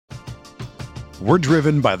We're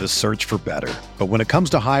driven by the search for better. But when it comes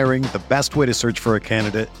to hiring, the best way to search for a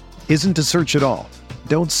candidate isn't to search at all.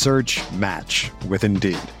 Don't search, match with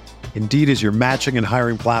Indeed. Indeed is your matching and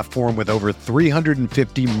hiring platform with over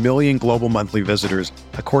 350 million global monthly visitors,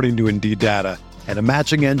 according to Indeed data, and a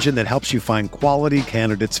matching engine that helps you find quality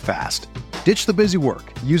candidates fast. Ditch the busy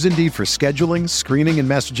work. Use Indeed for scheduling, screening, and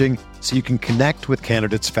messaging so you can connect with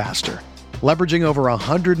candidates faster. Leveraging over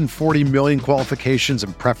 140 million qualifications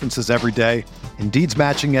and preferences every day, Indeed's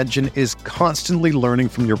matching engine is constantly learning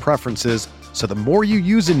from your preferences, so the more you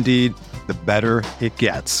use Indeed, the better it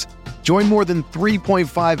gets. Join more than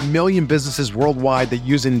 3.5 million businesses worldwide that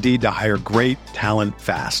use Indeed to hire great talent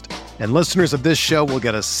fast. And listeners of this show will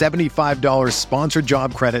get a $75 sponsored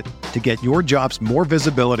job credit to get your jobs more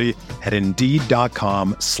visibility at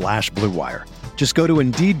Indeed.com/Blue Wire. Just go to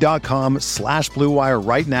Indeed.com/Blue Wire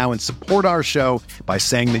right now and support our show by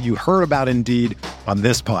saying that you heard about Indeed on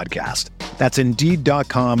this podcast. That's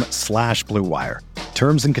Indeed.com/Blue Wire.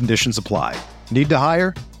 Terms and conditions apply. Need to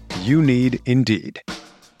hire? You need Indeed.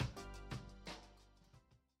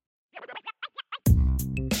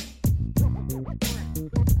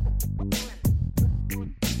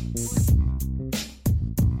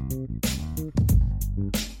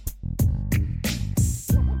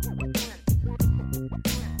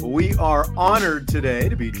 We are honored today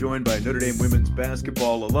to be joined by Notre Dame women's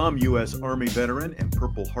basketball alum, U.S. Army veteran, and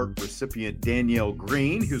Purple Heart recipient Danielle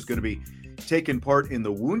Green, who's going to be taking part in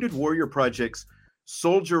the Wounded Warrior Project's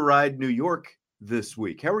Soldier Ride New York this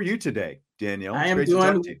week. How are you today, Danielle? I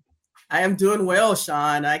am doing well,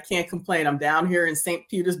 Sean. I can't complain. I'm down here in St.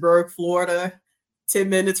 Petersburg, Florida, 10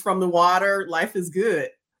 minutes from the water. Life is good.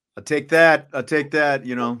 I'll take that.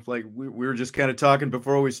 You know, like we were just kind of talking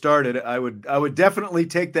before we started. I would definitely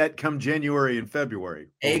take that come January and February.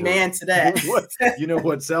 Amen to that. You know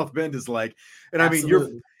what South Bend is like. And Absolutely. I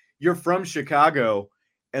mean, you're from Chicago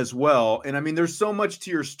as well. And I mean, there's so much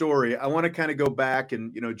to your story. I want to kind of go back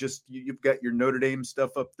and, just you've got your Notre Dame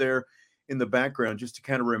stuff up there in the background just to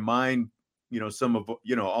kind of remind, some of,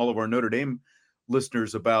 all of our Notre Dame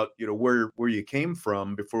listeners about, where you came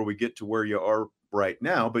from before we get to where you are right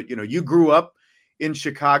now. But, you grew up in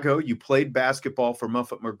Chicago. You played basketball for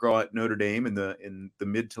Muffet McGraw at Notre Dame in the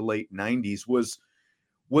mid to late 90s.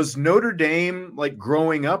 Was Notre Dame, like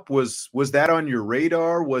growing up, was that on your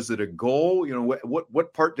radar? Was it a goal?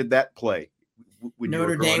 What part did that play when you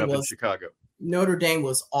were growing up in Chicago? Notre Dame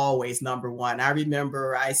was always number one. I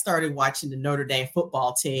remember I started watching the Notre Dame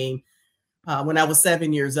football team when I was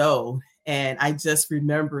 7 years old. And I just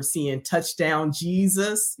remember seeing Touchdown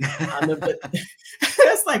Jesus.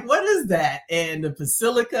 It's like, what is that? And the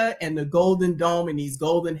Basilica and the Golden Dome and these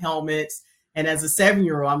golden helmets. And as a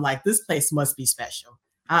 7-year-old, I'm like, this place must be special.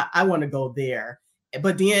 I want to go there.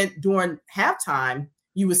 But then during halftime,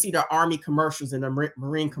 you would see the Army commercials and the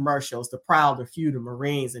Marine commercials, the proud, the few, the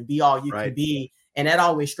Marines, and be all you can be. And that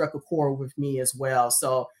always struck a chord with me as well.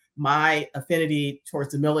 So my affinity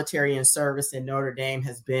towards the military and service in Notre Dame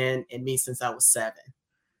has been in me since I was 7.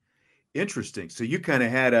 Interesting. So you kind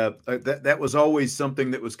of had that was always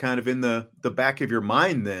something that was kind of in the back of your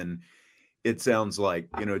mind then, it sounds like,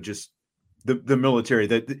 just the military,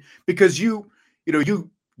 because you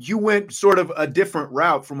went sort of a different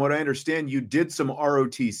route. From what I understand, you did some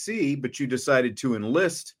ROTC, but you decided to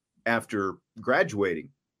enlist after graduating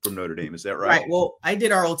from Notre Dame. Is that right? Right. Well, I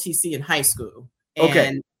did ROTC in high school.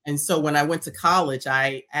 And so when I went to college,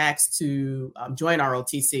 I asked to join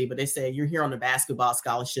ROTC, but they said, you're here on the basketball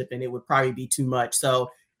scholarship and it would probably be too much. So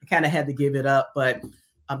I kind of had to give it up. But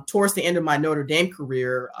towards the end of my Notre Dame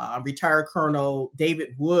career, retired Colonel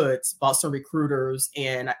David Woods bought some recruiters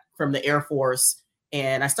from the Air Force.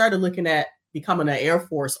 And I started looking at becoming an Air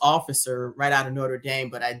Force officer right out of Notre Dame,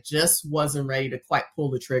 but I just wasn't ready to quite pull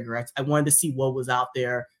the trigger. I wanted to see what was out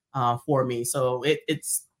there for me. So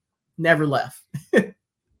it's never left.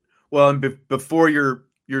 Well, and before your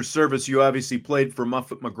service, you obviously played for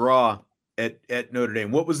Muffet McGraw at Notre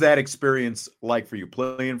Dame. What was that experience like for you,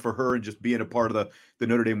 playing for her and just being a part of the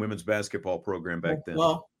Notre Dame women's basketball program back then?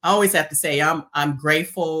 Well, I always have to say I'm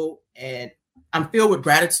grateful and I'm filled with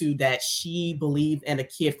gratitude that she believed in a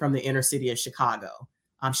kid from the inner city of Chicago.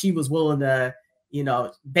 She was willing to,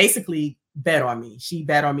 basically bet on me. She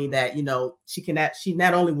bet on me that, she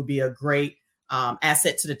not only would be a great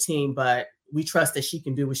asset to the team, but we trust that she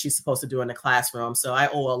can do what she's supposed to do in the classroom. So I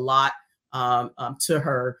owe a lot to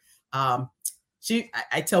her. I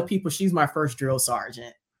tell people she's my first drill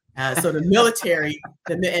sergeant. So the military,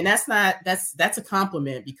 and that's a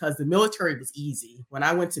compliment because the military was easy. When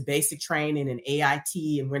I went to basic training and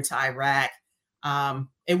AIT and went to Iraq,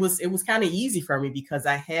 it was kind of easy for me because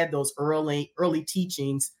I had those early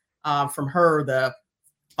teachings from her, the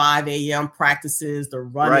 5 a.m. practices, the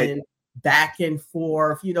running back and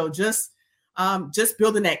forth, just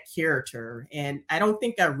building that character. And I don't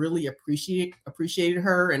think I really appreciated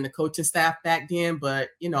her and the coaching staff back then, but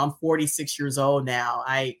I'm 46 years old now.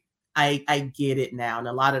 I get it now. And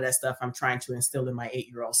a lot of that stuff I'm trying to instill in my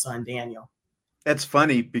 8-year-old son, Daniel. That's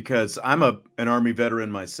funny because I'm an Army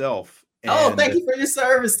veteran myself. Oh, thank you for your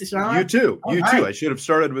service, Deshaun. You too. You too. I should have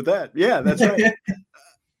started with that. Yeah, that's right.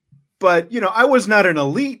 But, I was not an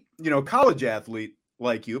elite, college athlete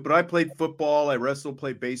like you, but I played football, I wrestled,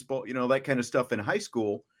 played baseball, that kind of stuff in high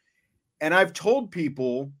school. And I've told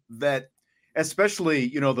people that, especially,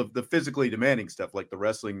 the physically demanding stuff like the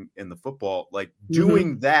wrestling and the football, like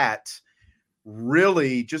doing that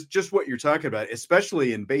really just what you're talking about,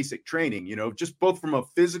 especially in basic training, just both from a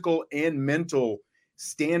physical and mental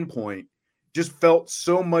standpoint, just felt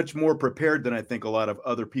so much more prepared than I think a lot of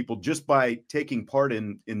other people just by taking part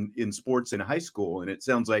in sports in high school. And it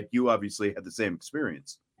sounds like you obviously had the same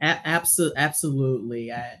experience.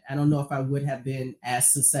 Absolutely. I don't know if I would have been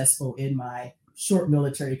as successful in my short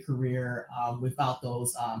military career without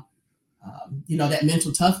those, that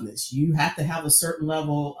mental toughness. You have to have a certain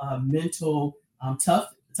level of mental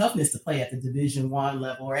toughness to play at the Division I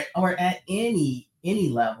level or at any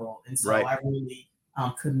level. And so I really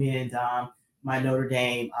commend my Notre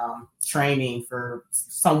Dame training for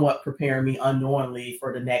somewhat preparing me unknowingly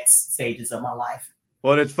for the next stages of my life.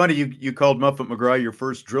 Well, it's funny you called Muffet McGraw your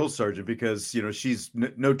first drill sergeant because she's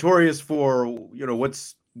notorious for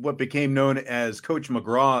what became known as Coach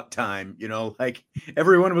McGraw time. Like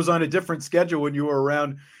everyone was on a different schedule when you were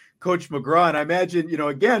around Coach McGraw, and I imagine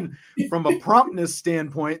again from a promptness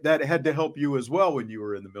standpoint that had to help you as well when you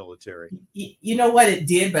were in the military. You know what it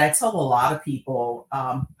did, but I tell a lot of people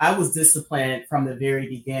I was disciplined from the very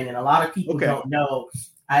beginning. A lot of people don't know.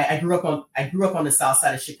 I grew up on the south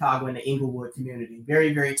side of Chicago in the Inglewood community,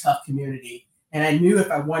 very, very tough community. And I knew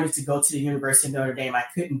if I wanted to go to the University of Notre Dame, I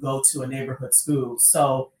couldn't go to a neighborhood school.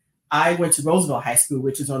 So I went to Roosevelt High School,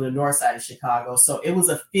 which is on the north side of Chicago. So it was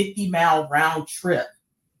a 50-mile round trip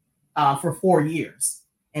for 4 years.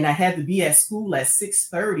 And I had to be at school at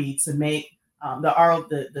 6:30 to make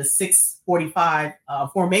the 6:45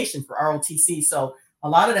 formation for ROTC. So a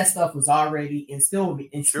lot of that stuff was already instilled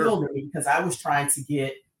in me because I was trying to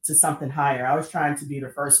get to something higher. I was trying to be the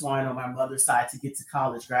first one on my mother's side to get to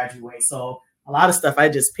college, graduate. So a lot of stuff I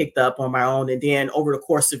just picked up on my own. And then over the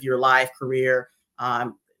course of your life career,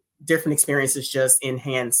 different experiences just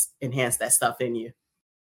enhance that stuff in you.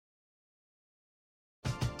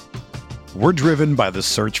 We're driven by the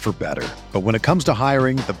search for better. But when it comes to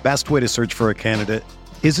hiring, the best way to search for a candidate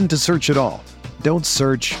isn't to search at all. Don't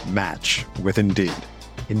search, match with Indeed.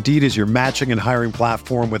 Indeed is your matching and hiring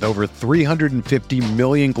platform with over 350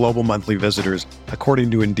 million global monthly visitors, according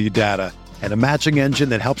to Indeed data, and a matching engine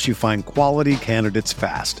that helps you find quality candidates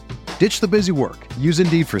fast. Ditch the busy work. Use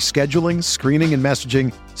Indeed for scheduling, screening, and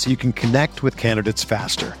messaging so you can connect with candidates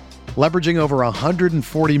faster. Leveraging over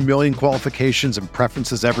 140 million qualifications and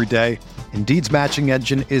preferences every day, Indeed's matching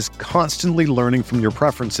engine is constantly learning from your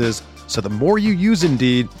preferences, so the more you use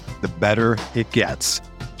Indeed, the better it gets.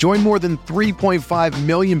 Join more than 3.5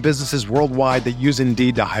 million businesses worldwide that use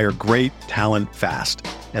Indeed to hire great talent fast.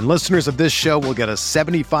 And listeners of this show will get a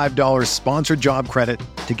 $75 sponsored job credit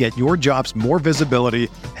to get your jobs more visibility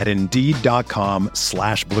at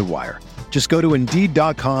Indeed.com/Blue Wire. Just go to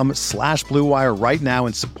Indeed.com/Blue Wire right now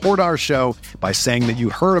and support our show by saying that you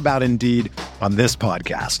heard about Indeed on this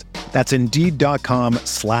podcast. That's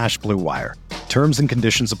Indeed.com/Blue Wire. Terms and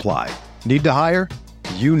conditions apply. Need to hire?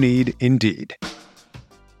 You need Indeed.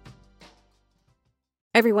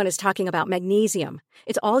 Everyone is talking about magnesium.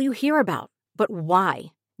 It's all you hear about. But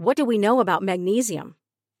why? What do we know about magnesium?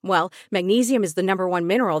 Well, magnesium is the number one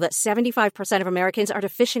mineral that 75% of Americans are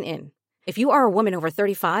deficient in. If you are a woman over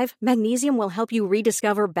 35, magnesium will help you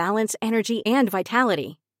rediscover balance, energy, and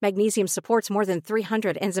vitality. Magnesium supports more than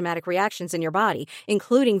 300 enzymatic reactions in your body,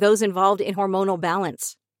 including those involved in hormonal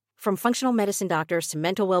balance. From functional medicine doctors to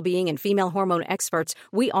mental well-being and female hormone experts,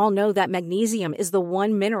 we all know that magnesium is the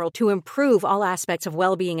one mineral to improve all aspects of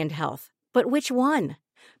well-being and health. But which one?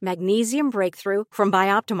 Magnesium Breakthrough from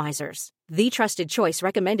Bioptimizers, the trusted choice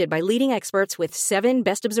recommended by leading experts with 7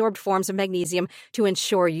 best-absorbed forms of magnesium to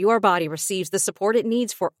ensure your body receives the support it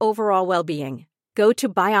needs for overall well-being. Go to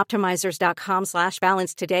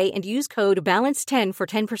bioptimizers.com/balance today and use code BALANCE10 for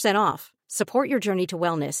 10% off. Support your journey to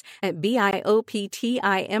wellness at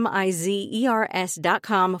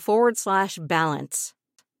bioptimizers.com/balance.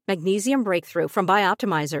 Magnesium Breakthrough from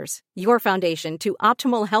Bioptimizers, your foundation to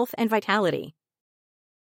optimal health and vitality.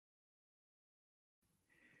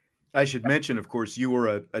 I should mention, of course, you were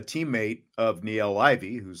a teammate of Niele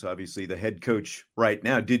Ivey, who's obviously the head coach right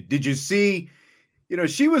now. Did you see?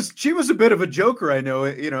 She was a bit of a joker, I know.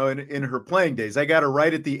 In her playing days, I got her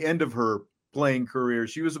right at the end of her playing career.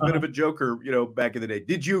 She was a bit of a joker, back in the day.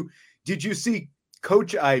 Did you see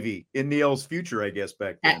Coach Ivey in Niele's future? I guess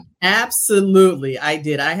back then. Absolutely, I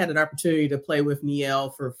did. I had an opportunity to play with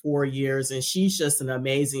Niele for 4 years, and she's just an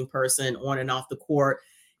amazing person on and off the court.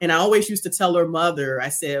 And I always used to tell her mother, I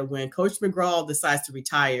said, when Coach McGraw decides to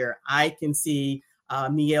retire, I can see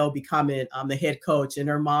Niele becoming the head coach. And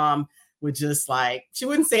her mom would just she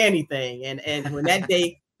wouldn't say anything. And when that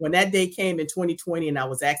day came in 2020 and I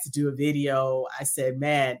was asked to do a video, I said,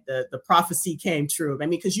 man, the prophecy came true. I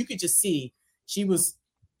mean, because you could just see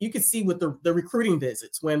you could see with the recruiting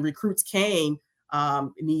visits, when recruits came,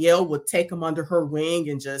 Niele would take them under her wing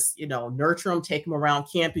and just, nurture them, take them around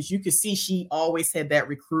campus. You could see she always had that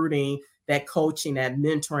recruiting, that coaching, that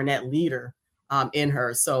mentoring, that leader in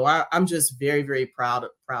her. So I'm just very, very proud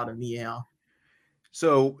of Niele.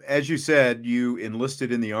 So, as you said, you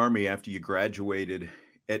enlisted in the Army after you graduated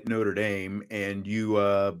at Notre Dame, and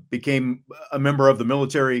you became a member of the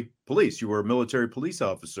military police. You were a military police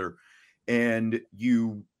officer, and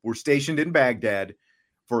you were stationed in Baghdad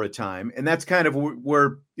for a time. And that's kind of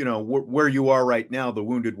where you are right now, the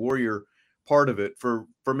Wounded Warrior part of it. For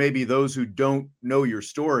maybe those who don't know your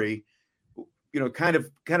story, kind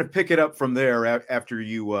of pick it up from there after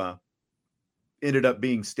you ended up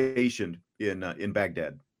being stationed in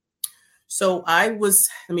Baghdad. So let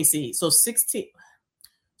me see.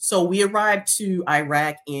 So we arrived to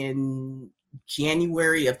Iraq in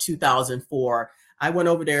January of 2004. I went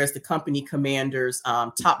over there as the company commander's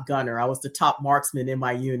top gunner. I was the top marksman in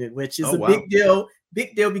my unit, which is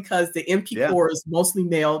big deal because the MP Corps is mostly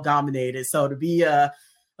male dominated. So to be a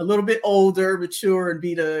little bit older, mature, and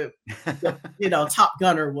be the top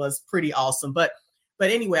gunner was pretty awesome. But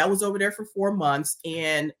anyway, I was over there for 4 months,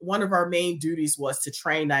 and one of our main duties was to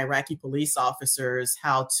train the Iraqi police officers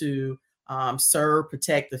how to serve,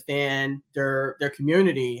 protect, defend their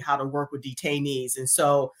community, how to work with detainees. And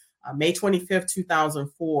so May 25th,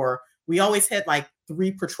 2004, we always had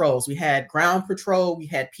 3 patrols. We had ground patrol, we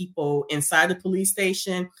had people inside the police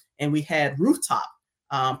station, and we had rooftop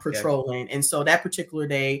patrolling. And so that particular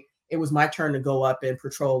day, it was my turn to go up and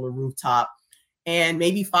patrol the rooftop. And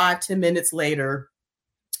maybe 5-10 minutes later,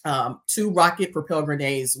 2 rocket propelled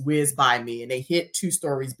grenades whizzed by me, and they hit 2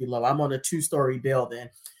 stories below. I'm on a 2-story building.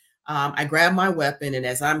 I grabbed my weapon, and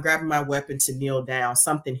as I'm grabbing my weapon to kneel down,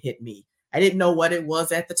 something hit me. I didn't know what it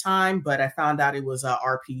was at the time, but I found out it was a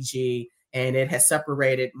RPG, and it had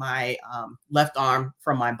separated my left arm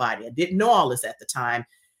from my body. I didn't know all this at the time.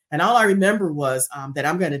 And all I remember was that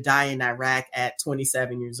I'm going to die in Iraq at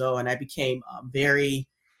 27 years old. And I became very,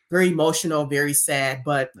 very emotional, very sad.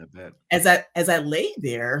 But as I lay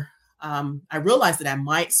there, I realized that I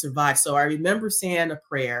might survive. So I remember saying a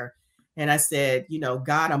prayer, and I said,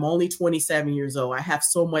 God, I'm only 27 years old. I have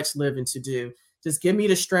so much living to do. Just give me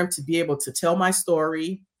the strength to be able to tell my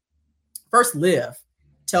story. First,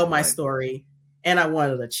 tell my story. And I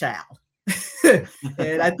wanted a child.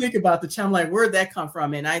 And I think about the child, I'm like, where'd that come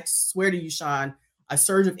from? And I swear to you, Sean, a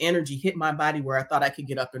surge of energy hit my body where I thought I could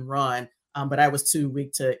get up and run. But I was too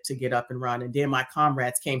weak to get up and run. And then my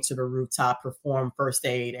comrades came to the rooftop, performed first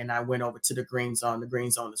aid, and I went over to the green zone. The green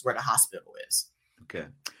zone is where the hospital is. Okay.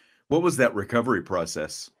 What was that recovery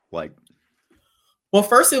process like? Well,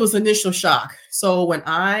 first it was initial shock. So when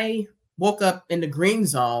I woke up in the green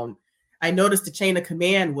zone, I noticed the chain of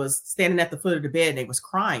command was standing at the foot of the bed and they was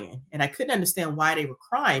crying. And I couldn't understand why they were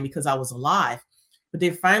crying because I was alive. But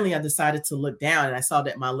then finally I decided to look down, and I saw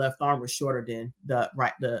that my left arm was shorter than the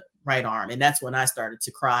right arm. And that's when I started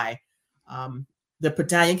to cry. The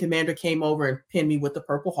battalion commander came over and pinned me with the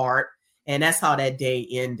Purple Heart. And that's how that day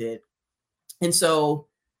ended. And so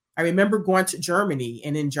I remember going to Germany,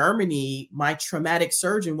 and in Germany, my traumatic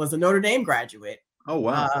surgeon was a Notre Dame graduate. Oh,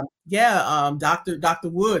 wow. Dr.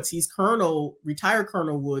 Woods, he's retired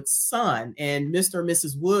Colonel Woods' son, and Mr. and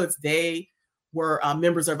Mrs. Woods, they were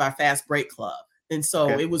members of our Fast Break Club. And so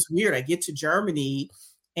It was weird. I get to Germany,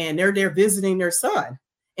 and they're there visiting their son.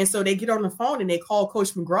 And so they get on the phone and they call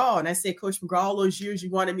Coach McGraw. And I say, Coach McGraw, all those years you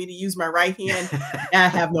wanted me to use my right hand. I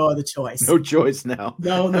have no other choice. No choice now.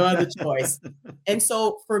 No other choice. And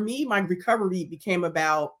so for me, my recovery became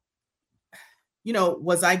about,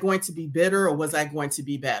 was I going to be bitter or was I going to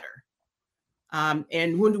be better?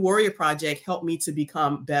 And Wounded Warrior Project helped me to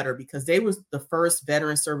become better because they was the first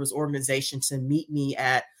veteran service organization to meet me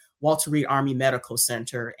at Walter Reed Army Medical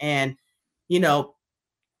Center. And,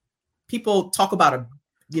 people talk about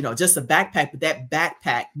just a backpack, but that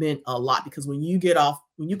backpack meant a lot because when you get off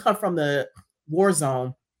when you come from the war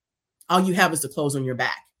zone, all you have is the clothes on your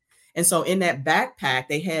back. And so in that backpack,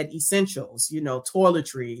 they had essentials,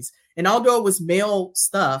 toiletries. And although it was male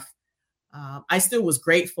stuff, I still was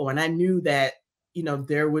grateful. And I knew that,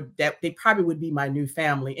 they probably would be my new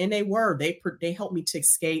family. And they were. They helped me to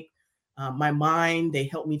escape my mind. They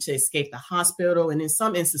helped me to escape the hospital. And in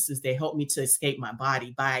some instances, they helped me to escape my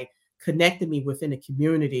body by connecting me within the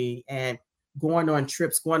community and going on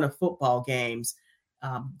trips, going to football games,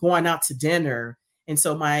 going out to dinner. And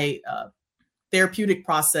so my therapeutic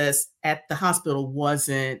process at the hospital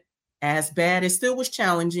wasn't as bad. It still was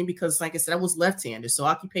challenging because, like I said, I was left-handed. So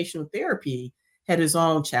occupational therapy had its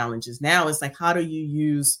own challenges. Now it's like, how do you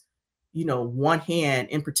use, one hand,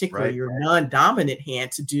 in particular, Right. your non-dominant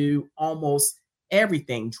hand, to do almost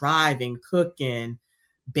everything: driving, cooking,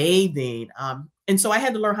 bathing. And so I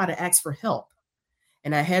had to learn how to ask for help.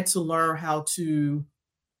 And I had to learn how to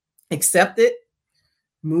accept it,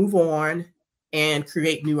 move on, and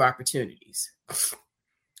create new opportunities.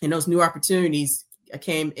 And those new opportunities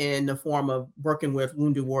came in the form of working with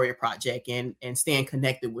Wounded Warrior Project and staying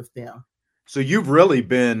connected with them. So you've really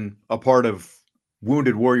been a part of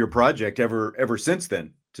Wounded Warrior Project ever since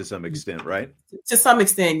then, to some extent, right? To some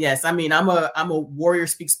extent, yes. I mean, I'm a Warrior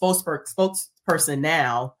Speak spokesperson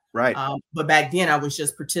now. Right. But back then I was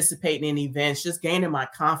just participating in events, just gaining my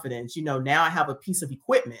confidence. Now I have a piece of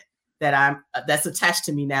equipment that's attached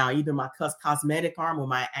to me now, either my cosmetic arm or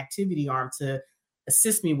my activity arm, to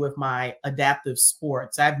assist me with my adaptive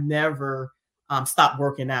sports. I've never stopped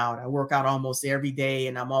working out. I work out almost every day,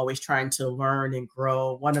 and I'm always trying to learn and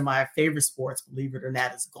grow. One of my favorite sports, believe it or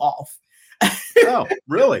not, is golf. Oh,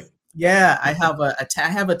 really? Yeah, I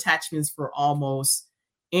have attachments for almost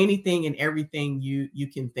anything and everything you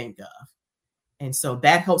can think of. And so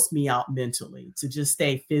that helps me out mentally to just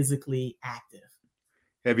stay physically active.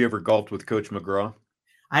 Have you ever golfed with Coach McGraw?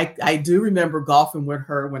 I do remember golfing with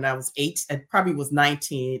her when I was 8. I probably was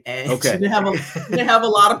 19, and Okay. she didn't have a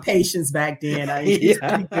lot of patience back then. She was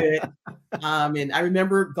pretty good. And I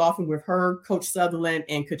remember golfing with her, Coach Sutherland,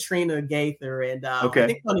 and Katrina Gaither. And I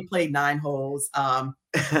think we only played 9 holes.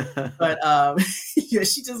 But yeah,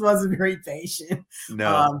 she just wasn't very patient.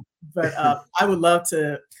 No. But I would love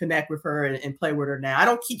to connect with her and play with her now. I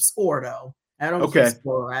don't keep score though. I don't keep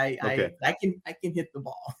score. I can hit the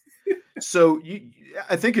ball. So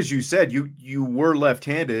I think, as you said, you were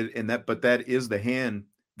left-handed, but that is the hand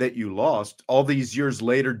that you lost. All these years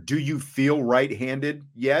later, do you feel right-handed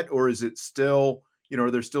yet, or is it still,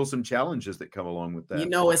 are there still some challenges that come along with that?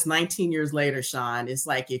 It's 19 years later, Sean. It's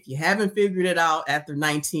like, if you haven't figured it out after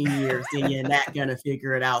 19 years, then you're not gonna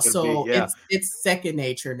figure it out. So it's second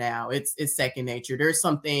nature now. It's second nature. There's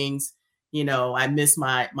some things. I miss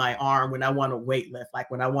my arm when I want to weight lift, like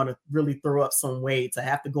when I want to really throw up some weights. I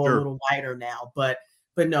have to go a little wider now, but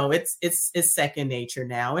no, it's second nature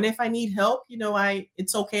now. And if I need help,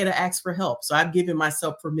 it's okay to ask for help. So I've given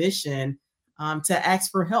myself permission to ask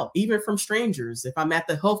for help, even from strangers. If I'm at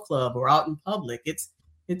the health club or out in public,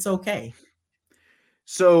 it's okay.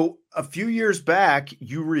 So a few years back,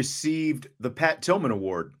 you received the Pat Tillman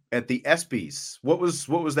Award at the ESPYs. What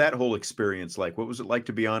was that whole experience like? What was it like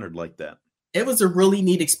to be honored like that? It was a really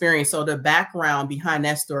neat experience. So the background behind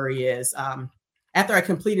that story is, after I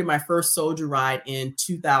completed my first soldier ride in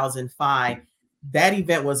 2005, that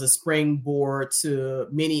event was a springboard to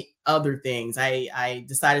many other things. I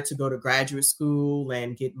decided to go to graduate school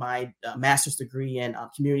and get my master's degree in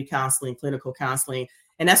community counseling, clinical counseling.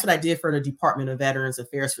 And that's what I did for the Department of Veterans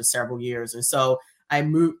Affairs for several years. And so I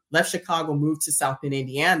left Chicago, moved to South Bend,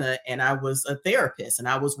 Indiana, and I was a therapist. And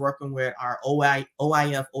I was working with our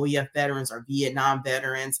OEF veterans, our Vietnam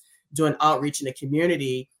veterans, doing outreach in the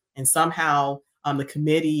community. And somehow the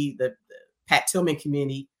committee, the Pat Tillman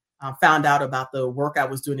committee, found out about the work I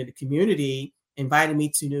was doing in the community, invited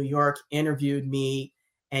me to New York, interviewed me,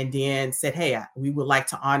 and then said, hey, we would like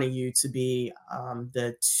to honor you to be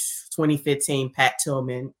the 2015 Pat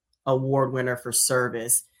Tillman Award winner for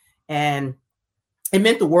service. And it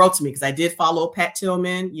meant the world to me because I did follow Pat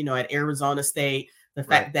Tillman, at Arizona State. The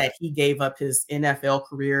fact that he gave up his NFL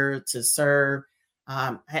career to serve,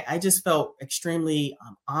 I just felt extremely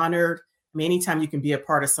honored. I mean, anytime you can be a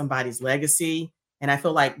part of somebody's legacy, and I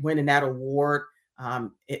feel like winning that award,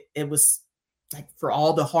 it was like for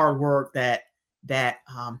all the hard work that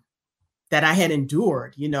I had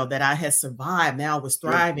endured, that I had survived. Now I was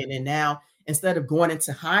thriving, and now instead of going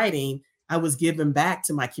into hiding, I was giving back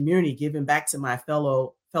to my community, giving back to my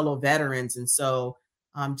fellow veterans. And so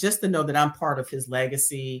just to know that I'm part of his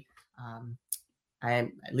legacy,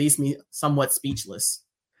 it leaves me somewhat speechless.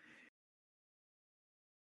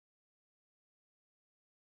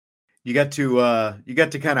 You got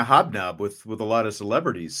to kind of hobnob with a lot of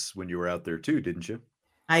celebrities when you were out there too, didn't you?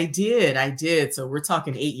 I did. So we're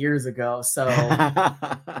talking 8 years ago. So,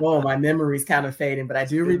 oh, my memory's kind of fading, but I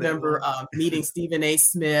do been that remember long. meeting Stephen A.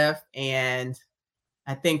 Smith and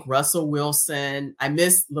I think Russell Wilson. I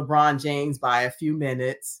missed LeBron James by a few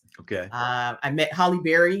minutes. Okay. I met Holly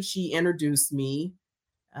Berry. She introduced me.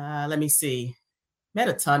 Let me see. Met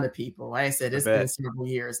a ton of people. Like I said, it's been several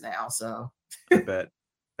years now. So I bet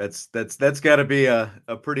that's got to be a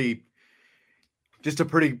pretty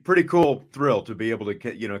cool thrill to be able to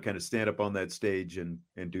kind of stand up on that stage and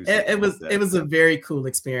do something it was a very cool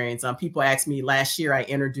experience. People asked me last year. I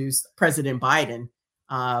introduced President Biden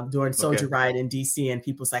during Soldier Ride in DC, and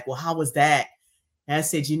people's like, "Well, how was that?" And I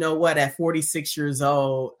said, "You know what? At 46 years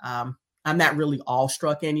old, I'm not really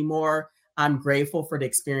awestruck anymore. I'm grateful for the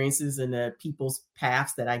experiences and the people's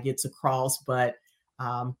paths that I get to cross. But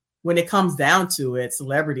when it comes down to it,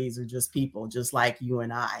 celebrities are just people, just like you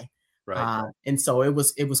and I. Right. And so it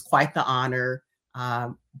was quite the honor.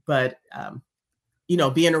 But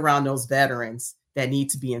being around those veterans that need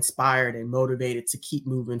to be inspired and motivated to keep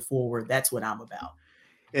moving forward, that's what I'm about.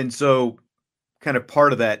 And so, kind of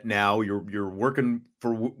part of that now, you're working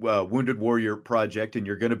for Wounded Warrior Project, and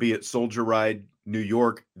you're going to be at Soldier Ride New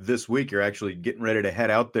York this week. You're actually getting ready to head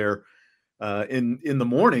out there in the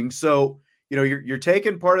morning. So, you're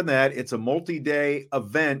taking part in that. It's a multi-day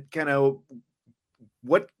event. Kind of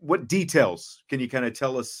what details can you kind of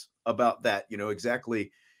tell us about that? Exactly,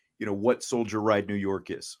 what Soldier Ride New York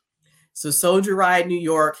is. So Soldier Ride New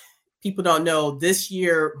York, people don't know, this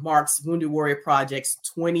year marks Wounded Warrior Project's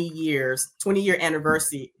 20-year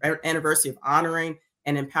anniversary of honoring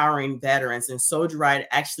and empowering veterans. And Soldier Ride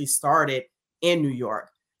actually started in New York.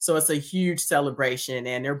 So it's a huge celebration,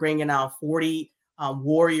 and they're bringing out 40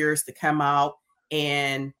 warriors to come out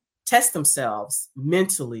and test themselves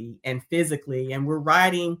mentally and physically. And we're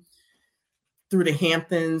riding through the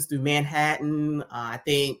Hamptons, through Manhattan. I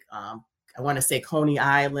think I want to say Coney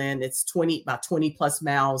Island. It's about 20 plus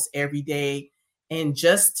miles every day. And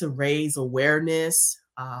just to raise awareness,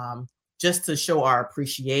 just to show our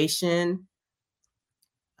appreciation,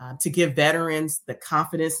 to give veterans the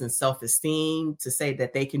confidence and self-esteem to say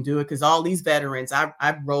that they can do it. Because all these veterans,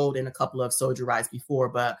 I've rode in a couple of soldier rides before,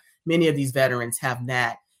 but many of these veterans have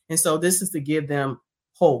not. And so this is to give them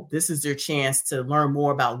hope. This is their chance to learn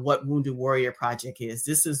more about what Wounded Warrior Project is.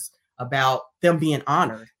 This is about them being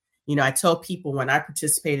honored. I tell people when I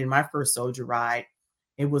participated in my first soldier ride,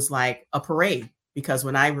 it was like a parade, because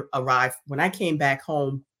when I came back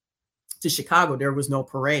home to Chicago, there was no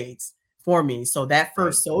parades for me. So that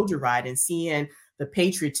first soldier ride and seeing the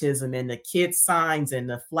patriotism and the kids' signs and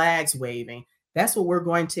the flags waving, that's what we're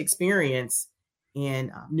going to experience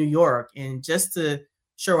in New York. And just to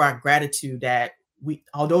show our gratitude that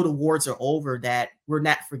although the wars are over, that we're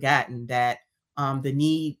not forgotten, that the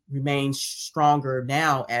need remains stronger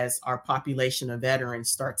now as our population of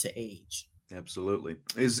veterans start to age. Absolutely.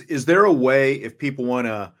 Is there a way, if people want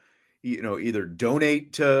to, either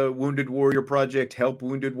donate to Wounded Warrior Project, help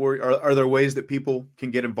Wounded Warrior, are there ways that people can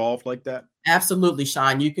get involved like that? Absolutely,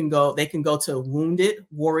 Sean. They can go to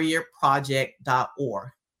woundedwarriorproject.org.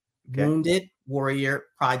 Okay.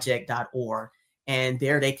 Woundedwarriorproject.org. And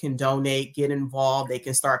there they can donate, get involved. They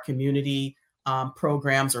can start community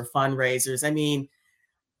programs or fundraisers. I mean,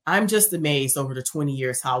 I'm just amazed over the 20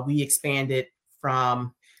 years how we expanded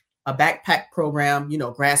from a backpack program,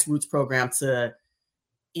 grassroots program, to,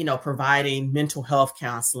 providing mental health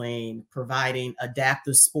counseling, providing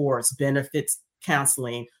adaptive sports, benefits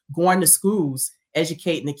counseling, going to schools,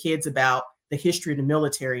 educating the kids about the history of the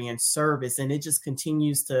military and service. And it just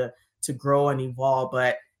continues to grow and evolve.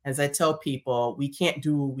 But as I tell people, we can't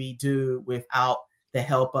do what we do without the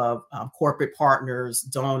help of corporate partners,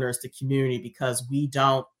 donors, the community, because we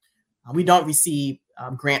don't receive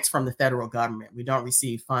grants from the federal government. We don't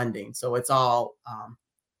receive funding. So it's all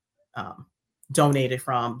donated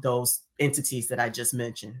from those entities that I just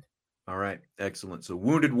mentioned. All right. Excellent. So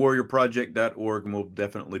woundedwarriorproject.org, and we'll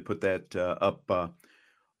definitely put that up,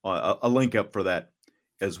 a link up for that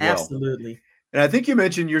as well. Absolutely. And I think you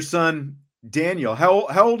mentioned your son, Daniel.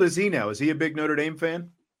 How old is he now? Is he a big Notre Dame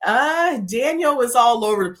fan? Daniel is all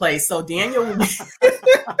over the place. So Daniel will be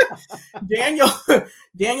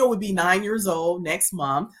Daniel would be 9 years old next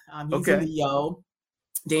month. He's a Leo.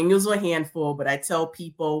 Daniel's a handful, but I tell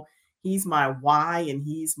people he's my why and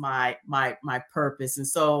he's my purpose. And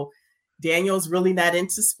so Daniel's really not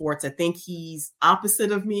into sports. I think he's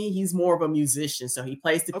opposite of me. He's more of a musician. So he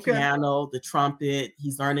plays the piano, the trumpet.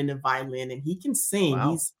 He's learning the violin, and he can sing.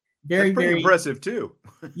 Wow. Very, pretty very impressive too.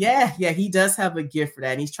 Yeah, he does have a gift for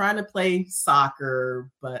that. And he's trying to play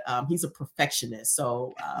soccer, but he's a perfectionist.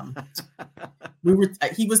 So he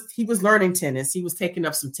was learning tennis. He was taking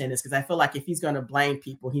up some tennis because I feel like if he's going to blame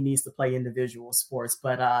people, he needs to play individual sports.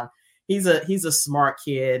 But he's a smart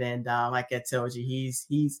kid, and like I told you, he's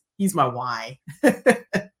my why.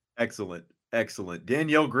 Excellent.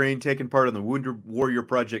 Danielle Green taking part in the Wounded Warrior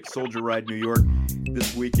Project Soldier Ride New York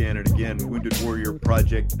this weekend. And again,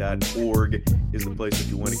 woundedwarriorproject.org is the place if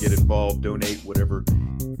you want to get involved, donate, whatever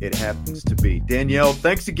it happens to be. Danielle,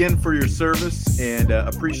 thanks again for your service, and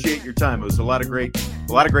appreciate your time. It was a lot of great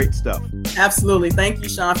stuff. Absolutely. Thank you,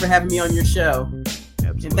 Sean, for having me on your show.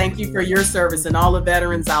 Absolutely. And thank you for your service and all the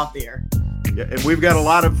veterans out there. Yeah, and we've got a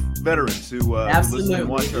lot of veterans who listen and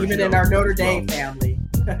watch our even show in our Notre Dame family.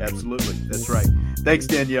 Absolutely. That's right. Thanks,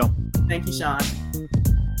 Danielle. Thank you, Sean.